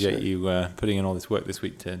 Aaron. Appreciate you putting in all this work this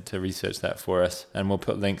week to research that for us. And we'll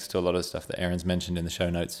put links to a lot of stuff that Aaron's mentioned in the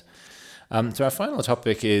show notes. So our final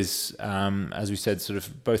topic is, as we said, sort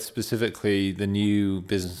of both specifically the new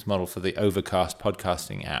business model for the Overcast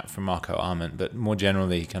podcasting app from Marco Arment, but more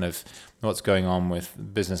generally kind of what's going on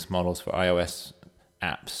with business models for iOS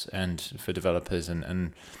apps and for developers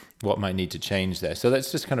and what might need to change there. So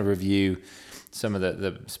let's just kind of review some of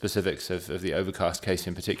the specifics of the Overcast case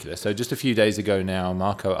in particular. So just a few days ago now,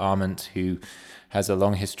 Marco Arment, who has a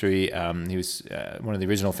long history, he was one of the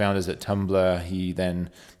original founders at Tumblr. He then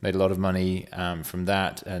made a lot of money from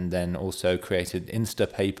that, and then also created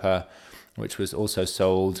Instapaper, which was also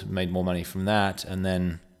sold, made more money from that. And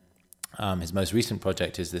then his most recent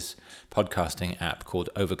project is this podcasting app called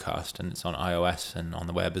Overcast, and it's on iOS and on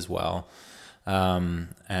the web as well.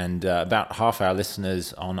 And about half our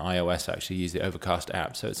listeners on iOS actually use the Overcast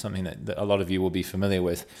app, so it's something that a lot of you will be familiar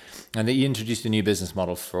with. And he introduced a new business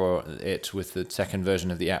model for it with the second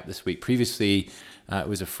version of the app this week. Previously, it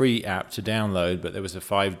was a free app to download, but there was a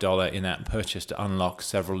 $5 in-app purchase to unlock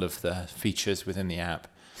several of the features within the app.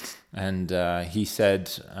 And he said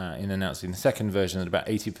in announcing the second version that about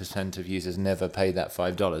 80% of users never paid that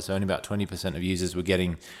 $5. So only about 20% of users were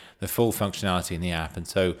getting the full functionality in the app. And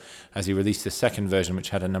so as he released the second version,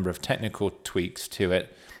 which had a number of technical tweaks to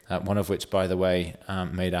it, one of which, by the way,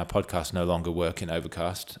 made our podcast no longer work in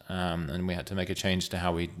Overcast. And we had to make a change to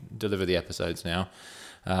how we deliver the episodes now.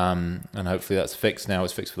 And hopefully that's fixed now. It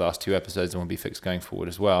was fixed for the last 2 episodes and will be fixed going forward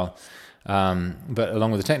as well. But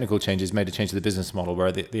along with the technical changes, made a change to the business model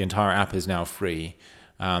where the entire app is now free.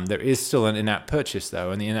 There is still an in-app purchase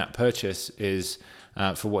though, and the in-app purchase is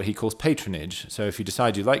for what he calls patronage. So if you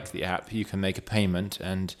decide you like the app, you can make a payment,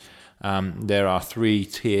 and there are 3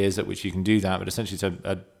 tiers at which you can do that, but essentially it's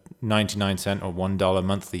a 99-cent or $1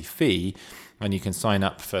 monthly fee, and you can sign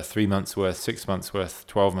up for 3 months worth, 6 months worth,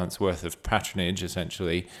 12 months worth of patronage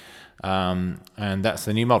essentially. And that's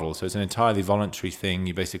the new model. So it's an entirely voluntary thing.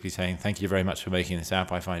 You're basically saying, thank you very much for making this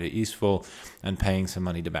app. I find it useful, and paying some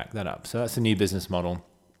money to back that up. So that's a new business model.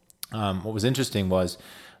 What was interesting was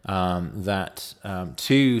that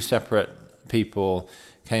 2 separate people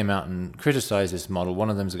came out and criticized this model. One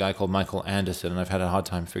of them is a guy called Michael Anderson, and I've had a hard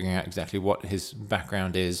time figuring out exactly what his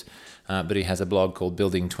background is, but he has a blog called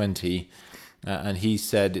Building 20, and he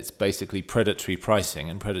said it's basically predatory pricing,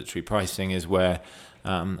 and predatory pricing is where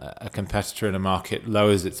a competitor in a market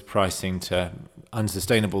lowers its pricing to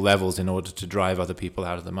unsustainable levels in order to drive other people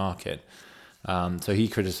out of the market. So he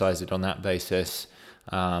criticized it on that basis.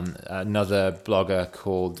 Another blogger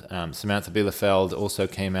called Samantha Bielefeld also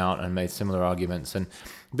came out and made similar arguments. And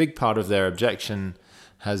a big part of their objection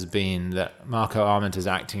has been that Marco Arment is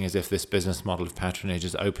acting as if this business model of patronage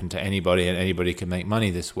is open to anybody and anybody can make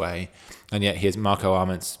money this way. And yet here's Marco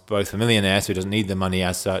Arment's both a millionaire, so he doesn't need the money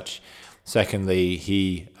as such. Secondly,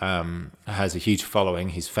 he has a huge following.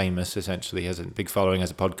 He's famous, essentially. He has a big following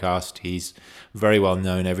as a podcast. He's very well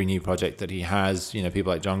known. Every new project that he has,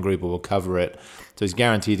 people like John Gruber will cover it. So he's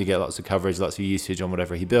guaranteed to get lots of coverage, lots of usage on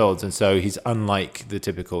whatever he builds. And so he's unlike the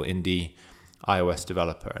typical indie iOS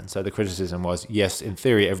developer. And so the criticism was, yes, in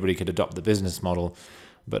theory, everybody could adopt the business model,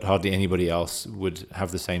 but hardly anybody else would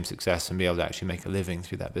have the same success and be able to actually make a living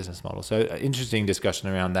through that business model. So interesting discussion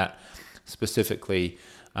around that specifically.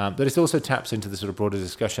 But it also taps into the sort of broader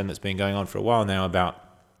discussion that's been going on for a while now about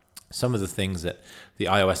some of the things that the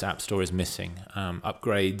iOS App Store is missing,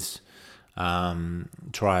 upgrades,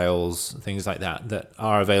 trials, things like that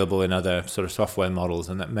are available in other sort of software models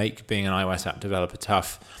and that make being an iOS app developer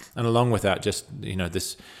tough. And along with that, just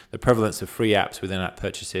the prevalence of free apps within app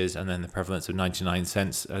purchases, and then the prevalence of 99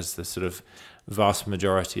 cents as the sort of vast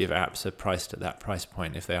majority of apps are priced at that price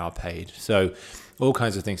point if they are paid. So all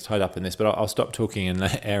kinds of things tied up in this, but I'll stop talking and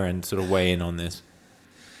let Aaron sort of weigh in on this.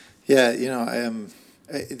 Yeah,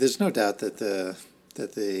 there's no doubt that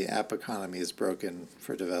the app economy is broken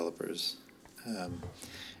for developers. And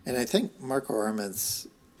I think Marco Arment's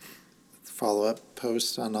follow-up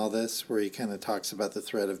post on all this, where he kind of talks about the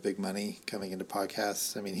threat of big money coming into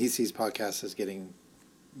podcasts. I mean, he sees podcasts as getting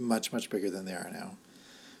much, much bigger than they are now,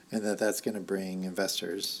 and that's going to bring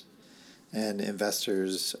investors. And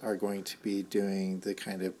investors are going to be doing the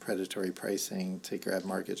kind of predatory pricing to grab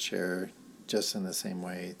market share just in the same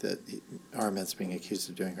way that Arment's being accused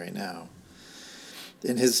of doing right now.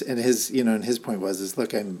 And his point was,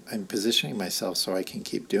 look, I'm positioning myself so I can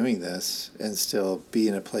keep doing this and still be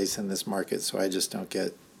in a place in this market so I just don't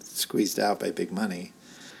get squeezed out by big money,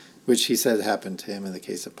 which he said happened to him in the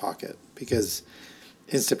case of Pocket, because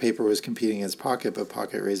Instapaper was competing against Pocket, but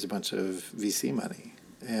Pocket raised a bunch of VC money.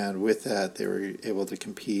 And with that, they were able to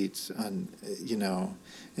compete on,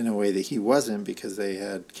 in a way that he wasn't, because they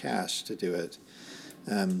had cash to do it.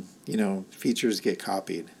 Features get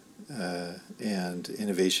copied, and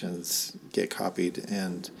innovations get copied.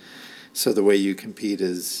 And so the way you compete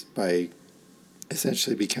is by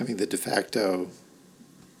essentially becoming the de facto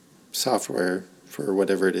software for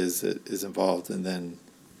whatever it is that is involved. And then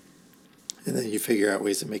you figure out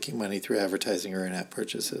ways of making money through advertising or in-app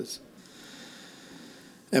purchases.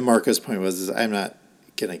 And Marco's point was, I'm not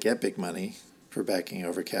going to get big money for backing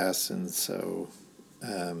Overcast, and so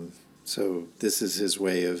this is his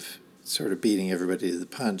way of sort of beating everybody to the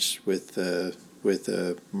punch with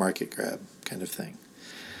the market grab kind of thing.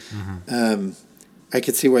 Mm-hmm. I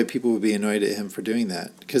could see why people would be annoyed at him for doing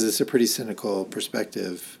that, because it's a pretty cynical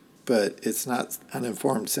perspective, but it's not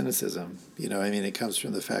uninformed cynicism. It comes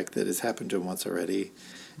from the fact that it's happened to him once already,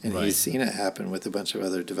 and right. He's seen it happen with a bunch of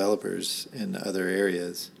other developers in other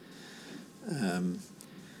areas. And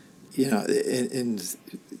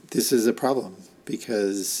this is a problem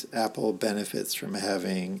because Apple benefits from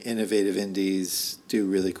having innovative indies do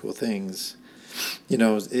really cool things.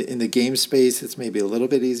 In the game space, it's maybe a little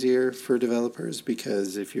bit easier for developers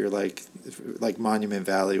because if you're like Monument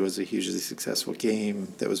Valley was a hugely successful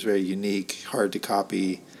game that was very unique, hard to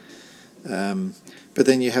copy. But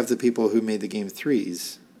then you have the people who made the game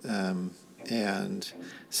Threes, and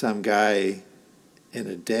some guy in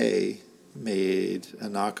a day made a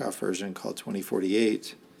knockoff version called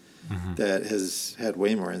 2048 that has had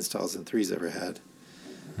way more installs than Threes ever had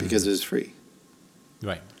because it was free.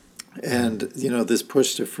 Right. And, this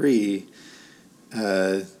push to free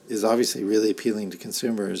is obviously really appealing to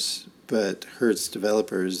consumers, but hurts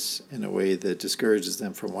developers in a way that discourages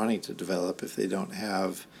them from wanting to develop if they don't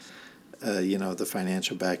have, the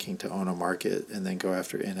financial backing to own a market and then go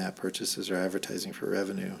after in-app purchases or advertising for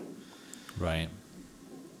revenue. Right.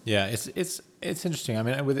 Yeah, it's interesting. I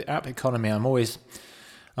mean, with the app economy, I'm always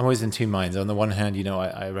in two minds. On the one hand,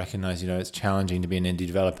 I recognize, it's challenging to be an indie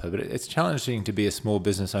developer, but it's challenging to be a small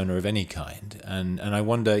business owner of any kind. And I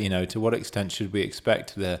wonder, to what extent should we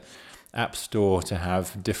expect the App Store to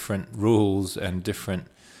have different rules and different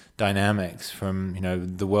dynamics from,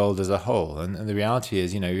 the world as a whole? And the reality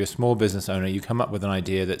is, you're a small business owner, you come up with an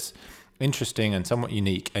idea that's interesting and somewhat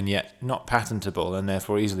unique and yet not patentable and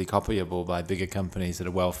therefore easily copyable by bigger companies that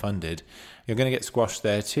are well funded, you're going to get squashed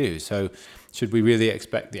there too. So should we really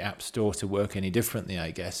expect the App Store to work any differently,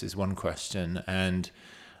 I guess, is one question. And,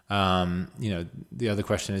 the other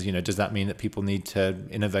question is, does that mean that people need to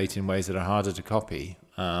innovate in ways that are harder to copy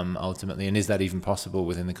ultimately? And is that even possible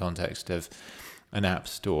within the context of an App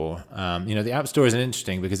Store? The App Store is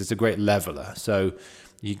interesting because it's a great leveler. So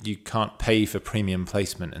you can't pay for premium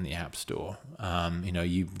placement in the App Store.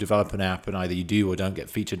 You develop an app and either you do or don't get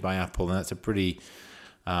featured by Apple, and that's a pretty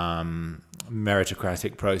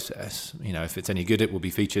meritocratic process. If it's any good, it will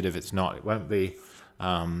be featured. If it's not, it won't be.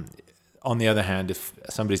 On the other hand, if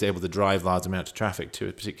somebody's able to drive large amounts of traffic to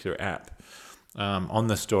a particular app on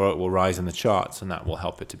the store, it will rise in the charts, and that will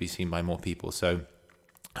help it to be seen by more people. So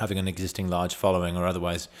having an existing large following or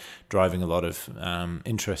otherwise driving a lot of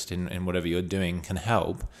interest in whatever you're doing can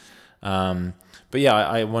help. But yeah,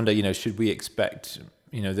 I wonder, should we expect,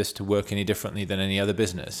 this to work any differently than any other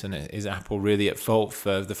business? And is Apple really at fault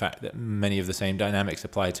for the fact that many of the same dynamics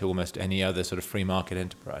apply to almost any other sort of free market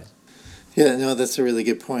enterprise? Yeah, no, that's a really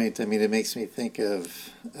good point. I mean, it makes me think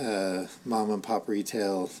of mom and pop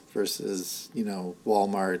retail versus,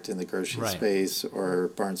 Walmart in the grocery space or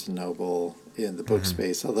Barnes and Noble in the book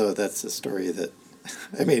space. Although that's a story that,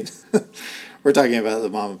 we're talking about the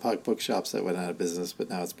mom and pop bookshops that went out of business, but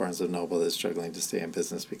now it's Barnes and Noble that's struggling to stay in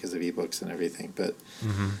business because of ebooks and everything. But,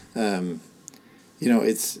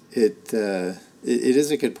 it is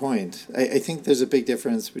a good point. I think there's a big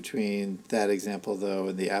difference between that example, though,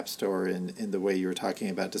 and the App Store and in the way you were talking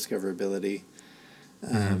about discoverability.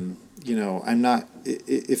 I'm not,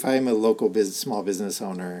 if I'm a local small business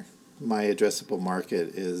owner, my addressable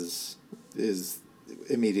market is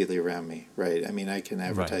immediately around me, right? I mean, I can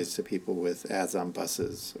advertise to people with ads on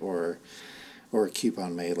buses or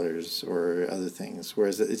coupon mailers or other things,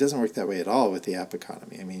 whereas it doesn't work that way at all with the app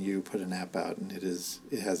economy. I mean, you put an app out and it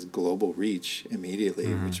has global reach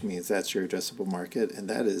immediately, which means that's your addressable market, and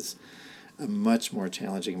that is a much more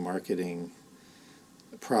challenging marketing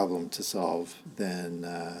problem to solve than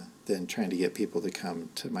trying to get people to come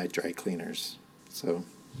to my dry cleaners. So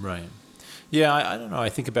right. Yeah, I don't know. I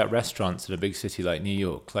think about restaurants in a big city like New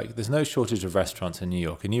York. Like, there's no shortage of restaurants in New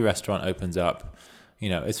York. A new restaurant opens up,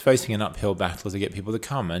 it's facing an uphill battle to get people to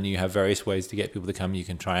come, and you have various ways to get people to come. You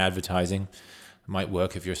can try advertising. It might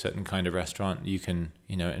work if you're a certain kind of restaurant. You can,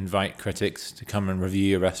 invite critics to come and review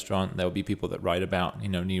your restaurant. There will be people that write about,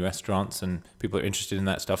 new restaurants, and people are interested in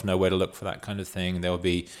that stuff, know where to look for that kind of thing. There will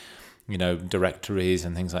be, directories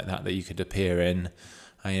and things like that you could appear in.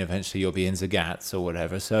 Eventually you'll be in Zagat's or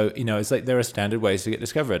whatever. So, it's like there are standard ways to get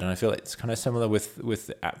discovered. And I feel like it's kind of similar with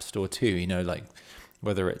the App Store too, like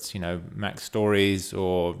whether it's, Mac Stories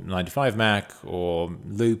or 9to5Mac or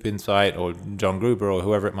Loop Insight or John Gruber or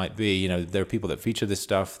whoever it might be, there are people that feature this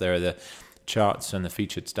stuff. There are the charts and the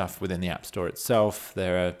featured stuff within the App Store itself.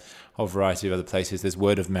 There are a whole variety of other places. There's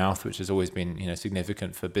word of mouth, which has always been,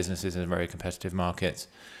 significant for businesses in very competitive markets.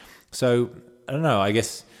 So, I don't know, I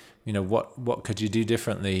guess what could you do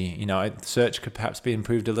differently? Search could perhaps be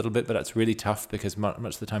improved a little bit, but that's really tough because much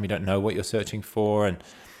of the time you don't know what you're searching for, and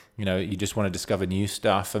you just want to discover new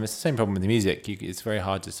stuff. It's the same problem with the music. It's very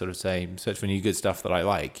hard to sort of say, search for new good stuff that I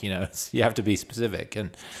like. You have to be specific,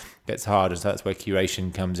 and it gets hard. And so that's where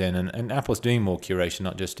curation comes in. And Apple's doing more curation,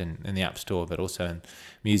 not just in the App Store, but also in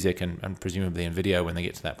music and presumably in video when they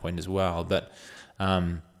get to that point as well. But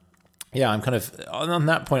I'm kind of, on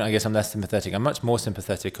that point, I guess I'm less sympathetic. I'm much more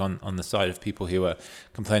sympathetic on the side of people who are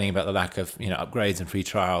complaining about the lack of, upgrades and free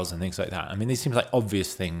trials and things like that. These seem like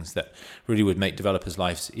obvious things that really would make developers'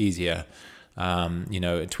 lives easier.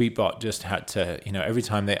 Tweetbot just had to, every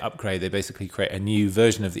time they upgrade, they basically create a new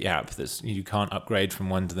version of the app you can't upgrade from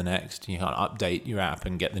one to the next. You can't update your app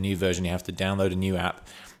and get the new version. You have to download a new app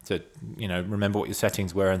to, remember what your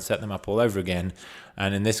settings were and set them up all over again.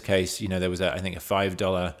 And in this case, there was I think a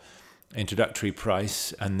 $5 introductory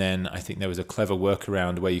price, and then I think there was a clever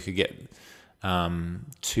workaround where you could get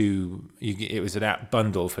it was an app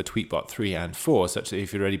bundle for Tweetbot 3 and 4, such that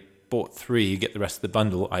if you already bought 3, you get the rest of the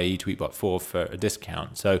bundle, i.e. Tweetbot 4, for a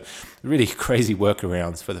discount. So really crazy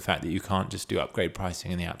workarounds for the fact that you can't just do upgrade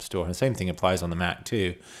pricing in the App Store. And the same thing applies on the Mac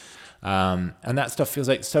too. And that stuff feels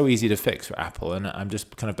like so easy to fix for Apple, and I'm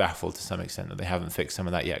just kind of baffled to some extent that they haven't fixed some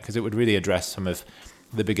of that yet, because it would really address some of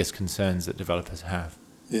the biggest concerns that developers have.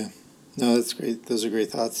 Yeah. No, that's great. Those are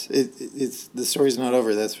great thoughts. It's the story's not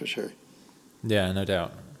over, that's for sure. Yeah, no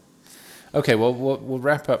doubt. Okay, well, we'll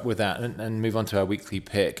wrap up with that and move on to our weekly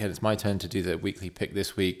pick. And it's my turn to do the weekly pick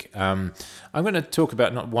this week. I'm going to talk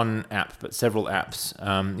about not one app, but several apps.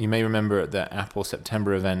 You may remember at the Apple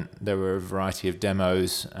September event, there were a variety of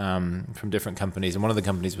demos from different companies. And one of the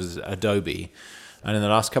companies was Adobe. And in the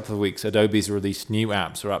last couple of weeks, Adobe's released new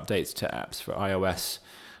apps or updates to apps for iOS.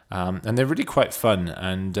 And they're really quite fun,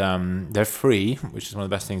 and they're free, which is one of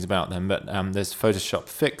the best things about them. But there's Photoshop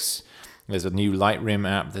Fix, there's a new Lightroom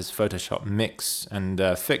app, there's Photoshop Mix, and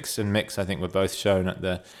Fix and Mix I think were both shown at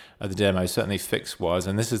the demo. Certainly Fix was,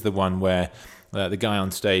 and this is the one where the guy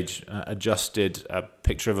on stage adjusted a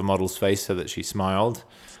picture of a model's face so that she smiled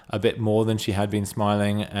a bit more than she had been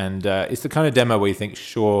smiling. And it's the kind of demo where you think,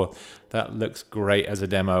 sure, that looks great as a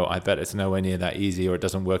demo. I bet it's nowhere near that easy, or it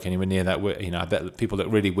doesn't work anywhere near that. I bet people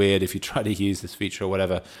look really weird if you try to use this feature or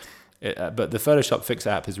whatever. But the Photoshop Fix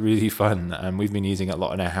app is really fun, and we've been using it a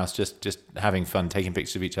lot in our house, just having fun, taking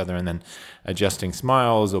pictures of each other and then adjusting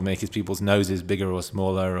smiles, or making people's noses bigger or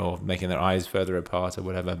smaller, or making their eyes further apart or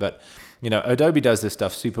whatever. But Adobe does this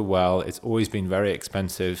stuff super well. It's always been very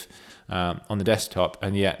expensive on the desktop,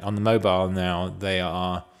 and yet on the mobile now they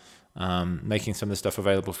are making some of the stuff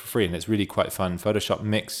available for free, and it's really quite fun. Photoshop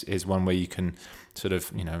Mix is one where you can sort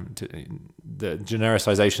of, the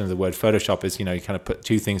genericization of the word Photoshop is, you kind of put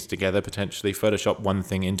two things together potentially. Photoshop one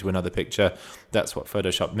thing into another picture. That's what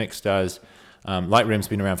Photoshop Mix does. Lightroom's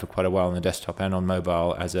been around for quite a while on the desktop and on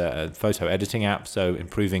mobile as a photo editing app, so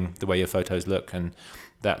improving the way your photos look, and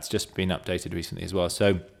that's just been updated recently as well.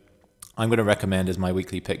 So I'm going to recommend as my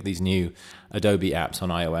weekly pick these new Adobe apps on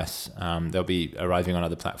iOS. They'll be arriving on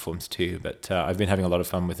other platforms too, but I've been having a lot of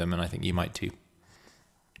fun with them, and I think you might too.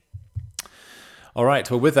 All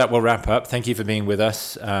right, well, with that, we'll wrap up. Thank you for being with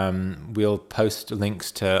us. We'll post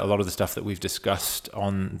links to a lot of the stuff that we've discussed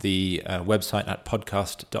on the website at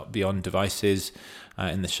podcast.beyonddevices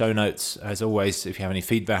in the show notes. As always, if you have any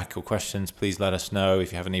feedback or questions, please let us know.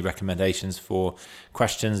 If you have any recommendations for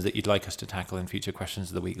questions that you'd like us to tackle in future questions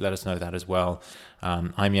of the week, let us know that as well.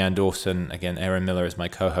 I'm Jan Dawson. Again, Aaron Miller is my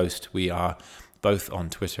co-host. We are both on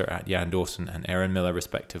Twitter at Jan Dawson and Aaron Miller,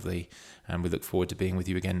 respectively. And we look forward to being with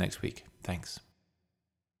you again next week. Thanks.